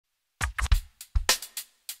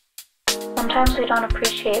Sometimes we don't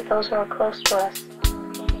appreciate those who are close to us.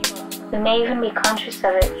 We may even be conscious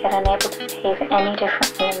of it, yet unable to behave any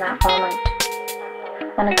differently in that moment.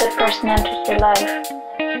 When a good person enters your life,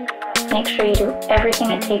 make sure you do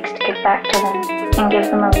everything it takes to give back to them and give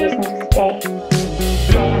them a reason to stay.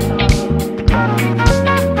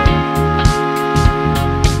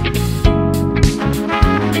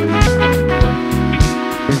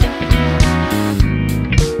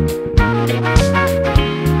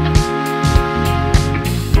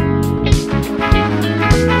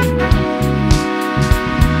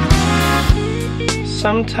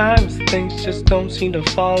 Sometimes things just don't seem to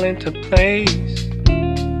fall into place.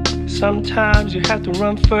 Sometimes you have to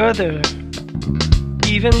run further,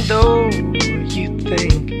 even though you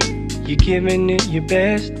think you're giving it your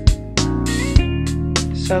best.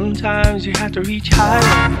 Sometimes you have to reach higher,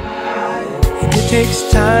 and it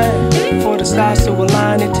takes time for the stars to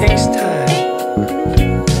align. It takes time.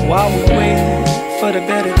 While we wait for the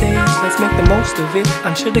better days, let's make the most of it.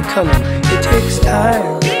 I'm sure they're coming. It takes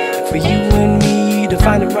time for you and me to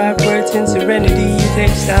find the right words in serenity. It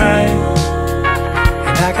takes time,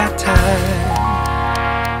 and I got time.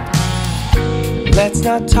 Let's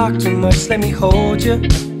not talk too much, let me hold you.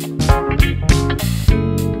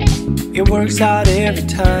 It works out every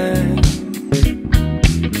time.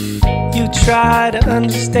 You try to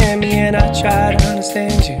understand me and I try to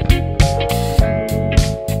understand you.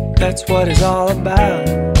 That's what it's all about.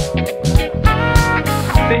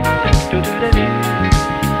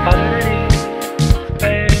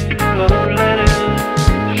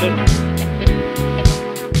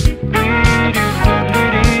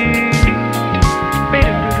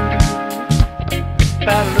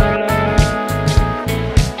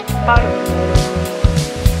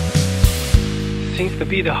 Seems to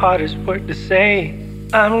be the hardest word to say.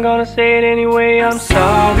 I'm gonna say it anyway. I'm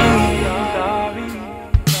sorry.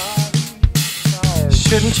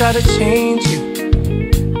 Shouldn't try to change you,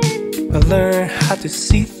 but learn how to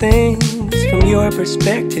see things from your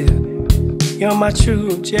perspective. You're my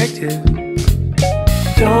true objective.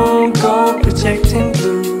 Don't go projecting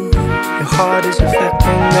blue. Your heart is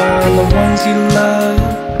reflecting on the ones you love,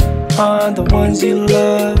 on the ones you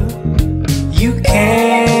love. You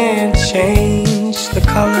can't change the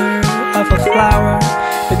color of a flower,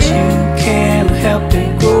 but you can help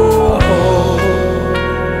it grow.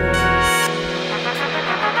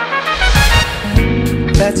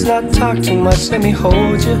 Let's not talk too much, let me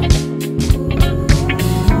hold you.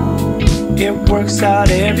 It works out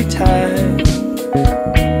every time.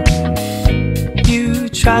 You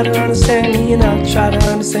try to understand me and I try to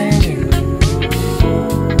understand you.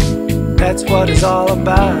 That's what it's all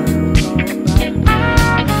about.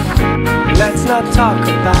 Let's not talk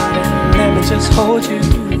about it, let me just hold you.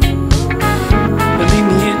 Believe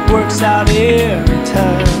me, it works out every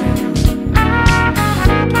time.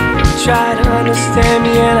 Try to understand me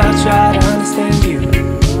and I try to understand you.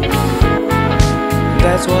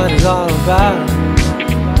 That's what it's all about.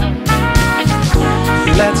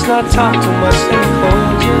 Let's not talk too much, let me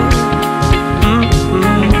hold you.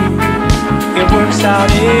 It works out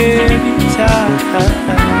every time.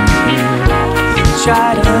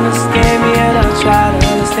 Try to understand me and I try to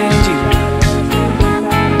understand you.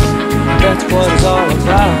 That's what it's all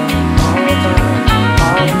about.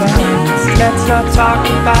 Let's not talk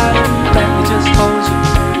about it, let me just hold you.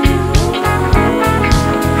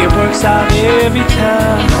 It works out every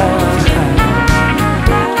time.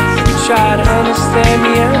 Try to understand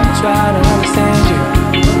me and I try to understand you.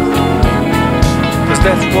 'Cause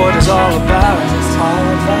that's what it's all about. It's all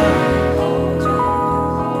about.